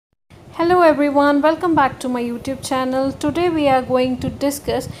Hello everyone, welcome back to my YouTube channel. Today we are going to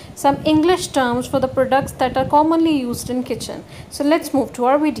discuss some English terms for the products that are commonly used in kitchen. So let's move to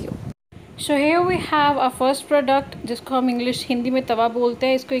our video. So here we have our first product जिसको हम English Hindi में तवा बोलते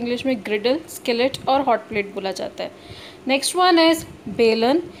हैं, इसको English में ग्रिडल, skillet और hot plate बोला जाता है. नेक्स्ट वन इज़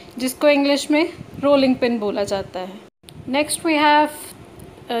बेलन जिसको इंग्लिश में रोलिंग पिन बोला जाता है. नेक्स्ट वी हैव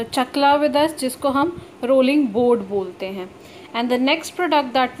चकला विद अस जिसको हम रोलिंग बोर्ड बोलते हैं. And the next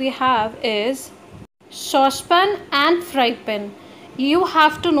product that we have is saucepan and fry pan. You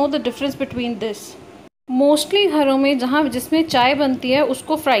have to know the difference between this. Mostly घरों में जहाँ जिसमें चाय बनती है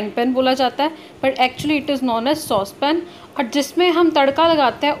उसको फ्राइंग पैन बोला जाता है, but actually it is known as sauce pan. और जिसमें हम तड़का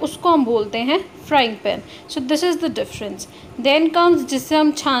लगाते हैं उसको हम बोलते हैं frying pan. So this is the difference. Then comes जिससे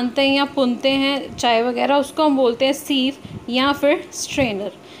हम छानते हैं या पुनते हैं चाय वगैरह, उसको हम बोलते हैं सीव या फिर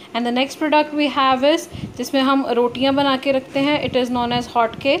strainer. And the next product we have is जिसमें हम रोटियां बना के रखते हैं, it is known as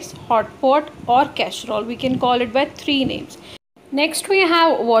hot case, hot pot और casserole. We can call it by 3 names. Next we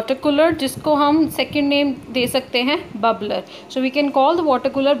have water cooler जिसको हम सेकेंड नेम दे सकते हैं bubbler. So we can call the water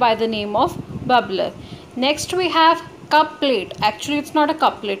cooler by the name of bubbler. Next we have cup plate. Actually it's not a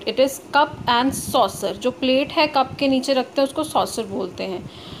cup plate, it is cup and saucer. जो plate है cup के नीचे रखते हैं उसको saucer बोलते हैं.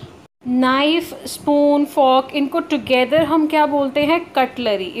 Knife, spoon, fork, इनको टुगेदर हम क्या बोलते हैं,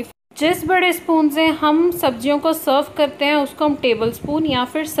 कटलरी. जिस बड़े स्पून से हम सब्जियों को सर्व करते हैं उसको हम टेबल स्पून या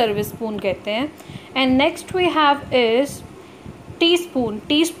फिर सर्विस स्पून कहते हैं. And next we have is tea spoon.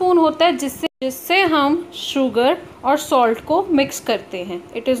 Tea spoon होता है जिससे हम शुगर और सॉल्ट को मिक्स करते हैं.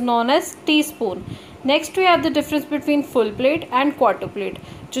 It is known as tea spoon. Next we have the difference between full plate and quarter plate.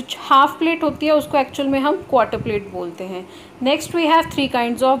 जो हाफ प्लेट होती है उसको एक्चुअल में हम क्वार्टर प्लेट बोलते हैं. Next we have 3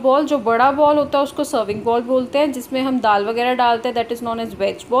 kinds of ball. जो बड़ा बॉल होता है उसको सर्विंग बॉल बोलते हैं जिसमें हम दाल वगैरह डालते हैं, that is known as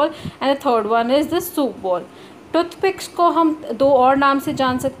veg ball. And the third one is the soup ball. Toothpicks को हम 2 और नाम से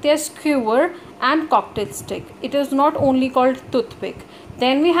जान सकते हैं, square and cocktail stick. It is not only called toothpick.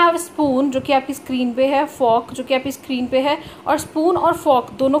 Then we have spoon जो कि आपकी स्क्रीन पे है, फॉर्क जो कि आपकी स्क्रीन पे है, और स्पून और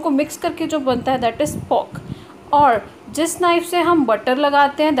फॉर्क दोनों को मिक्स करके जो बनता है दैट इज़ फॉर्क. और जिस नाइफ से हम बटर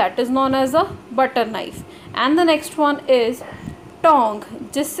लगाते हैं that is known as a butter knife. And the next one is Tong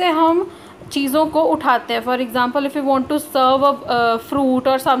जिससे हम चीज़ों को उठाते हैं. For example if you want to serve a fruit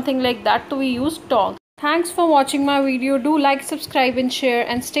और समथिंग लाइक दैट, तो we use Tong. Thanks for watching my video. Do like, subscribe and share,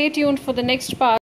 and stay tuned for the next part.